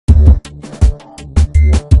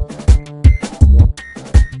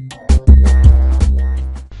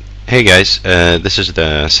Hey guys, this is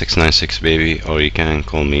the 696 baby, or you can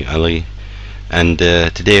call me Ali, and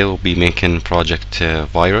today we'll be making project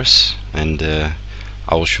virus, and I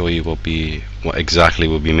will show you what exactly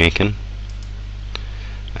we'll be making.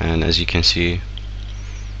 And as you can see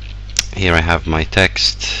here, I have my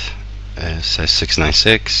text, says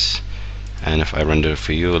 696, and if I render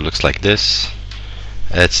for you, it looks like this.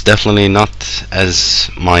 It's definitely not as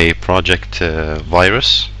my project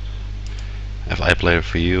virus. If I play it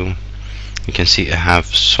for you, you can see I have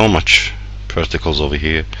so much particles over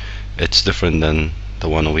here. It's different than the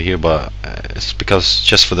one over here, but it's because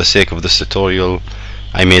just for the sake of this tutorial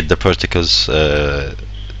I made the particles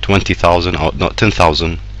 20,000 or not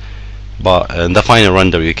 10,000, but in the final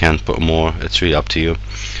render you can put more. It's really up to you.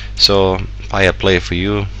 So if I play it for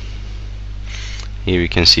you, here you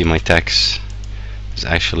can see my text is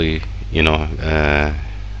actually, you know,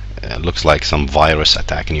 it looks like some virus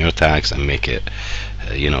attacking your tags and make it,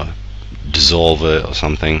 you know, dissolve it or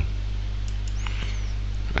something.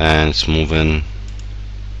 And it's moving,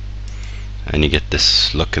 and you get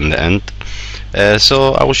this look in the end.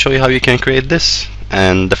 So I will show you how you can create this.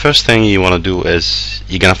 And the first thing you want to do is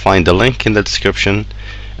you're gonna find the link in the description,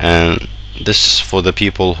 and this is for the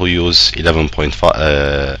people who use 11.5.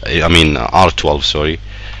 I mean R12. Sorry,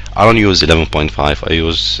 I don't use 11.5. I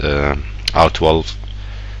use R12.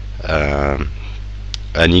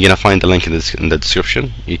 And you're gonna find the link in the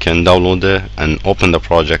description. You can download it and open the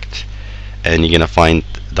project, and you're gonna find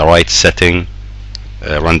the right setting,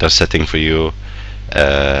 render setting for you,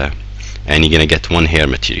 and you're gonna get one hair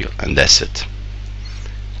material, and that's it.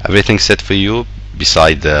 Everything's set for you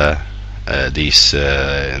beside these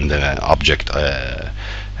in the object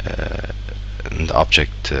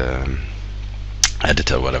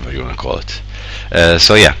editor, whatever you wanna call it.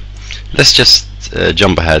 So yeah, let's just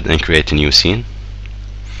jump ahead and create a new scene.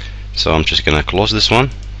 So I'm just gonna close this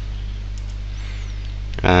one,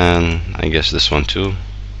 and I guess this one too.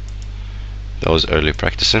 That was early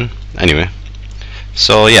practicing. Anyway,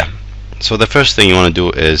 so yeah, so the first thing you want to do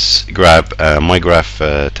is grab my graph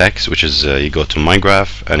text, which is you go to my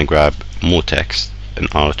graph and grab more text in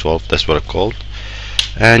R12. That's what it's called,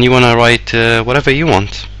 and you want to write whatever you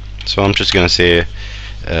want. So I'm just gonna say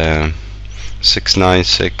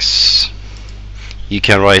 696. You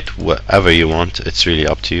can write whatever you want, it's really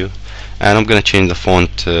up to you. And I'm gonna change the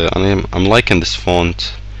font. I'm liking this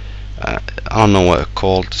font. I don't know what it's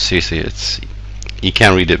called. Seriously, you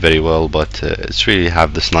can't read it very well, but it's really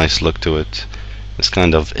have this nice look to it. This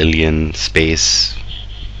kind of alien space,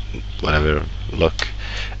 whatever look.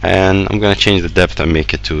 And I'm gonna change the depth and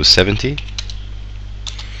make it to 70.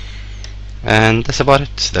 And that's about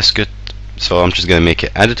it. That's good. So I'm just gonna make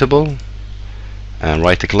it editable, and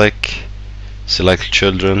right click, select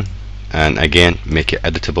children, and again make it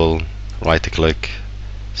editable, right click,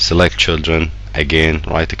 select children, again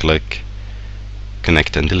right click,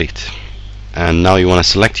 connect and delete. And now you want to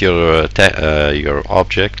select your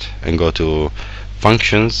object and go to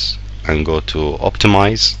functions and go to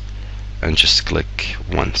optimize, and just click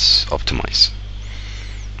once, optimize.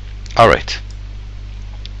 Alright,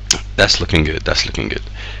 that's looking good, that's looking good.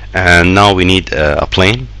 And now we need a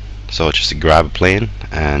plane, so just grab a plane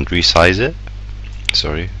and resize it.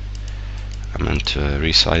 Sorry, I meant to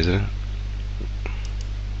resize it.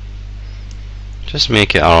 Just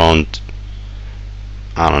make it around,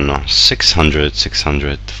 I don't know, 600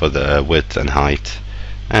 for the width and height,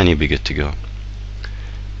 and you'll be good to go.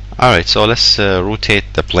 Alright, so let's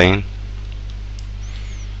rotate the plane.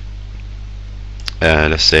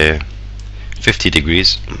 Let's say 50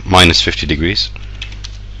 degrees, minus 50 degrees,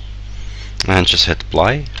 and just hit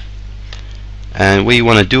apply. And what you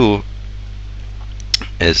want to do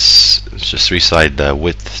is just resize the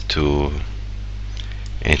width to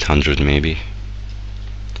 800 maybe.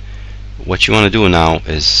 What you want to do now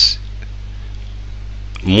is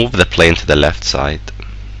move the plane to the left side,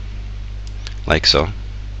 like so,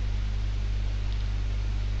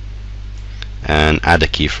 and add a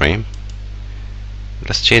keyframe.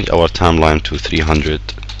 Let's change our timeline to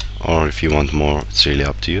 300, or if you want more, it's really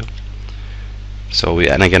up to you. So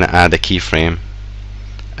I'm gonna add a keyframe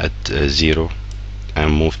at 0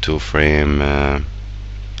 and move to frame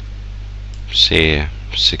say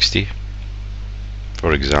 60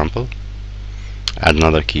 for example. Add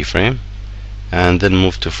another keyframe, and then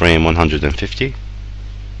move to frame 150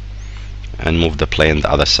 and move the plane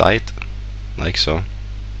the other side, like so,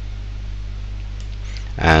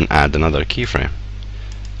 and add another keyframe.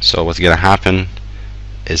 So what's gonna happen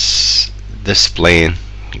is this plane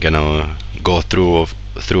gonna go through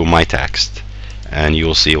my text, and you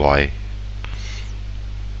will see why,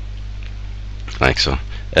 like so.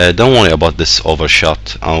 Don't worry about this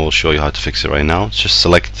overshot. I will show you how to fix it right now. Just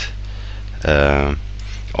select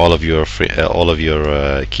all of your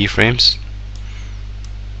keyframes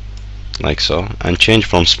like so, and change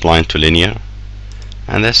from spline to linear,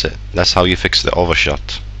 and that's it. That's how you fix the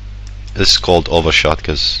overshot. This is called overshot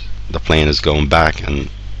because the plane is going back and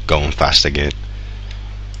going fast again.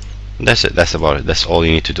 That's it. That's about it. That's all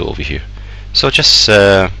you need to do over here. So just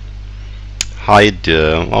hide.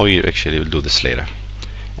 Oh, you actually will do this later.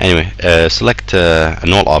 Anyway, select a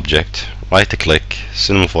null object, right click,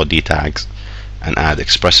 Cinema 4D tags, and add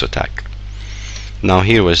Expresso tag. Now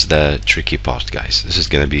here is the tricky part, guys. This is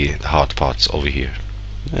gonna be the hard parts over here.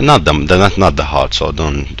 Not the hard, so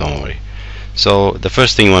don't worry. So the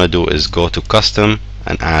first thing you want to do is go to custom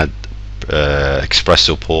and add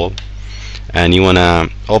Expresso poll, and you want to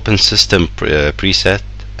open system preset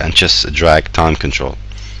and just drag time control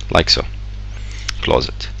like so. Close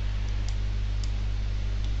it,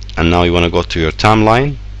 and now you want to go to your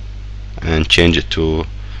timeline and change it to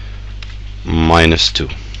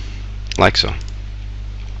 -2 like so.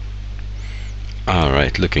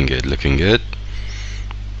 Alright, looking good, looking good.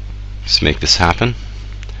 Let's make this happen,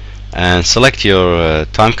 and select your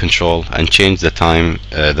time control and change the time,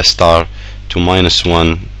 the star to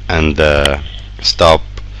 -1, and the stop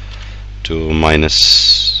to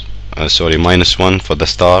 -1 for the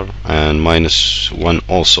star, and -1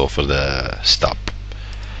 also for the stop.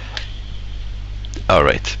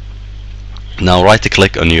 Alright, now right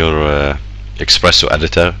click on your Expresso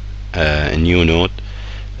editor, a new node,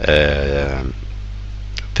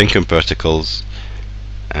 thinking particles,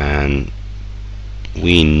 and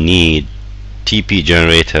we need TP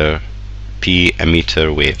generator P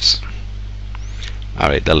emitter waves.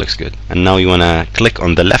 Alright, that looks good. And now you wanna click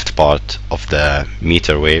on the left part of the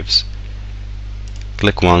meter waves,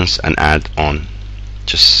 click once and add on.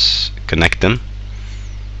 Just connect them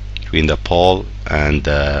between the pole and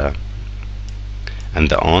the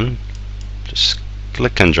on. Just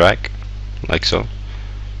click and drag like so.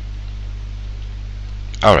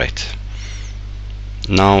 Alright,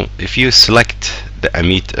 now if you select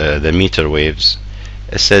the meter waves,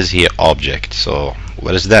 it says here object. So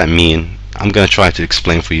what does that mean? I'm gonna try to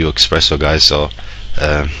explain for you, Expresso guys, so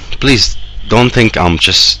please don't think I'm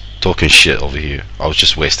just talking shit over here. I was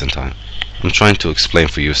just wasting time. I'm trying to explain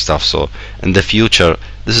for you stuff, so in the future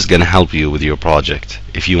this is gonna help you with your project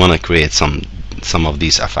if you want to create some of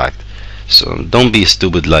these effects. So don't be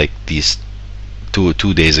stupid like these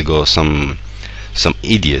two days ago. Some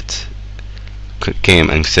idiot came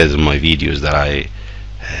and said in my videos that I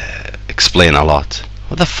explain a lot.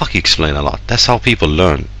 What the fuck you explain a lot? That's how people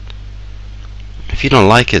learn. If you don't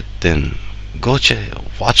like it, then go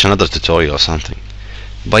watch another tutorial or something.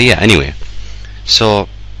 But yeah, anyway, so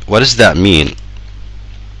what does that mean?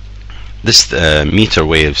 This meter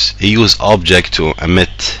waves, you use object to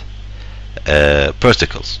emit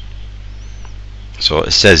particles. So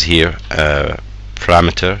it says here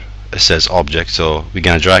parameter, it says object, so we're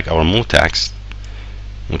gonna drag our mutex,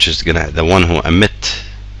 which is the one who emit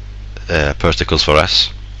particles for us,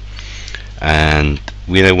 and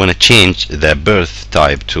we want to change the birth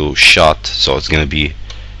type to shot, so it's gonna be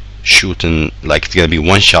shooting, like it's gonna be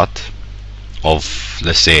one shot of,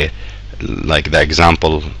 let's say, like the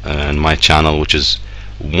example in my channel, which is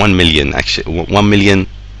 1 million, actually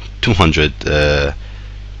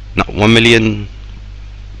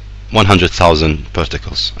 1,100,000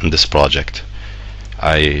 particles in this project.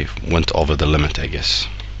 I went over the limit, I guess.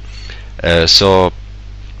 So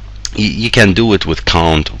you can do it with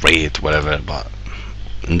count, rate, whatever, but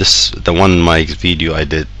in the one in my video I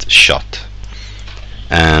did shot,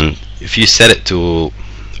 and if you set it to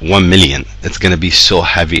 1 million, it's gonna be so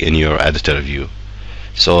heavy in your editor view.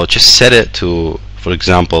 So just set it to, for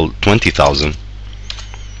example, 20,000.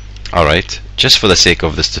 Alright, just for the sake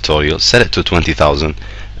of this tutorial, set it to 20,000,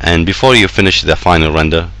 and before you finish the final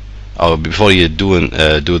render, or before you do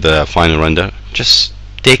the final render, just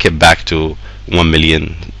take it back to 1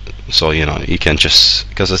 million, so you know you can just,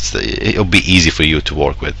 because it'll be easy for you to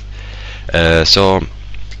work with. So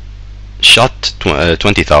shot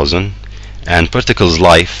 20,000, and particles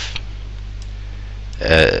life,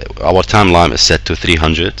 our timeline is set to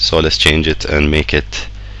 300, so let's change it and make it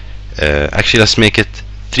actually let's make it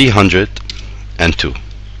 302,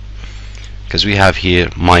 because we have here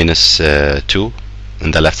 -2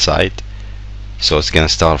 in the left side, so it's gonna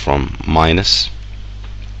start from minus,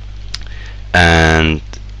 and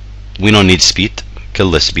we don't need speed.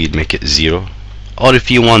 Kill the speed, make it 0, or if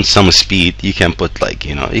you want some speed, you can put, like,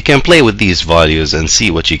 you know, you can play with these values and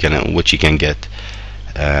see what you can get.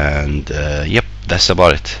 And yep, that's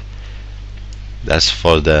about it. That's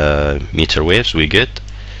for the meter waves. We good.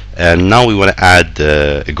 And now we want to add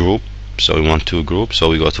a group, so we want two groups. So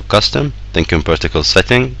we go to custom, thinking vertical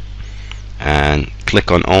setting, and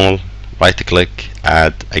click on all, right click,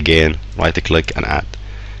 add again, right click and add.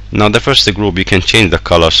 Now the first group, you can change the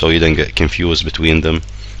color so you don't get confused between them,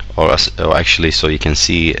 or actually so you can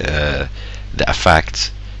see the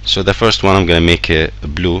effects. So the first one I'm gonna make it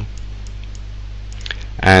blue,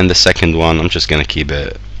 and the second one I'm just gonna keep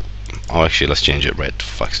it, oh actually let's change it red,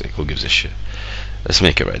 for fuck's sake, who gives a shit. Let's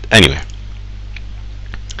make it red. Anyway,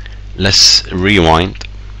 let's rewind.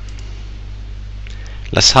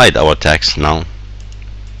 Let's hide our text now.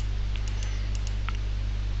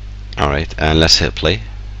 Alright, and let's hit play.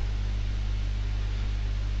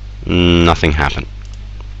 Nothing happened.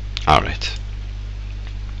 Alright.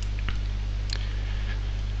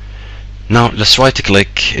 Now let's right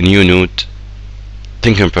click, new node,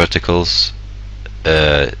 thinking verticals,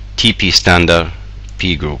 TP standard,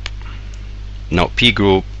 P group. Now P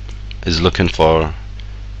group is looking for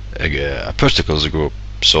a particles group,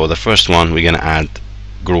 so the first one we're gonna add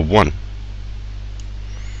group 1.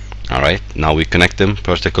 Alright, now we connect them,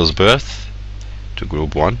 particles birth to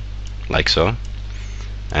group 1, like so.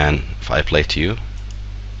 And if I play to you,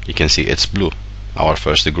 you can see it's blue, our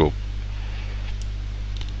first group.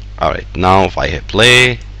 Alright, now if I hit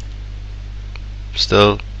play,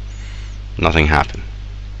 still nothing happened.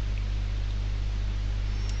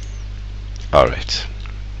 Alright,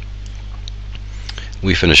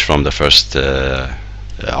 we finished from the first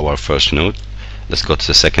our first node. Let's go to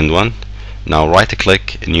the second one. Now right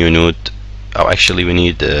click, new node. Oh, actually we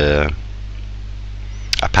need a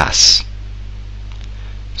pass.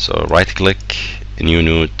 So right click, new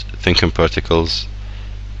node, thinking particles,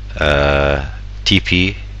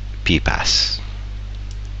 TP P pass.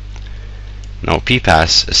 Now P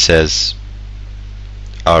pass says,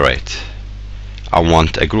 alright, I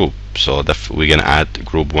want a group, so we're gonna add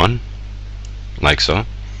group 1, like so.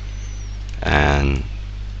 And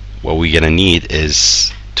what we're gonna need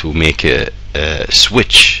is to make a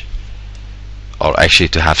switch, or actually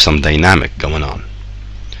to have some dynamic going on.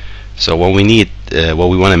 So what we need, what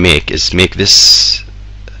we want to make is make this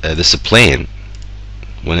this plane,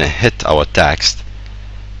 when it hit our text,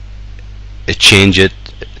 it change it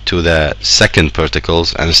to the second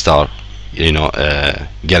particles and start, you know,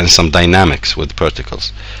 getting some dynamics with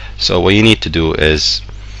particles. So what you need to do is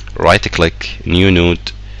right click, new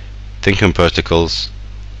node, thinking particles,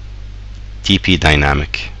 TP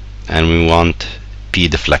dynamic, and we want P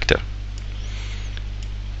deflector.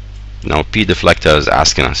 Now P deflector is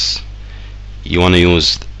asking us, you want to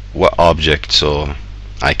use what object, so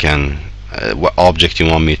I can what object you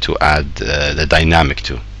want me to add the dynamic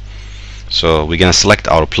to. So we're gonna select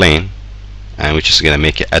our plane, and we're just gonna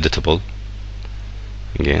make it editable.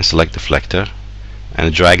 Again, select deflector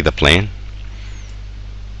and drag the plane,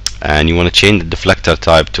 and you want to change the deflector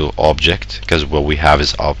type to object, because what we have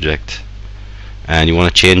is object. And you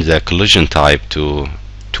want to change the collision type to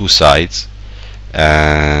two sides,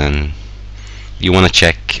 and you want to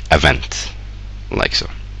check event, like so.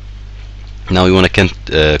 Now we want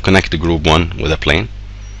to connect the group 1 with a plane,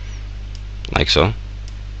 like so.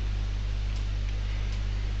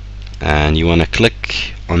 And you want to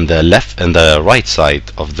click on the left and the right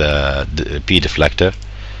side of the P deflector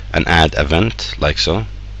and add event, like so.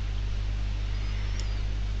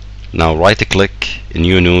 Now right click,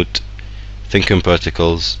 new node, thinking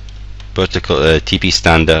particles, TP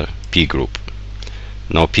standard, P group.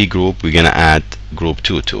 Now P group, we're gonna add group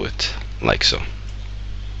 2 to it, like so.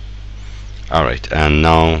 Alright, and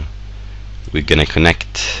now we're gonna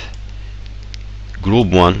connect group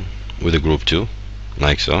 1 with a group 2,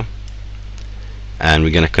 like so. And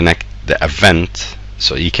we're gonna connect the event,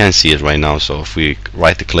 so you can see it right now. So if we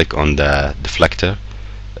right click on the deflector,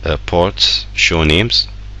 ports, show names,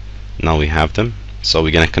 now we have them. So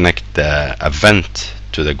we're gonna connect the event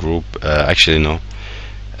to the group, actually no,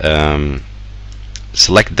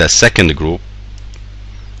 select the second group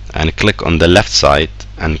and click on the left side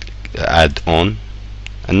and add on,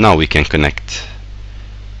 and now we can connect.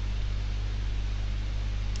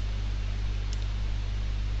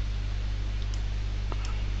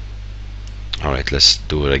 Alright, let's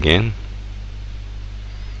do it again,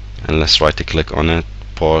 and let's right click on it,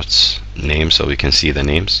 ports, name, so we can see the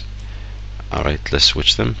names. Alright, let's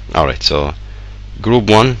switch them. Alright, so group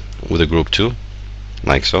 1 with a group 2,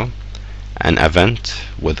 like so, and event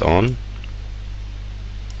with on.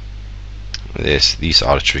 These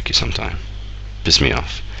are tricky sometimes, piss me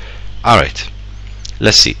off. Alright,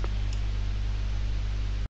 let's see.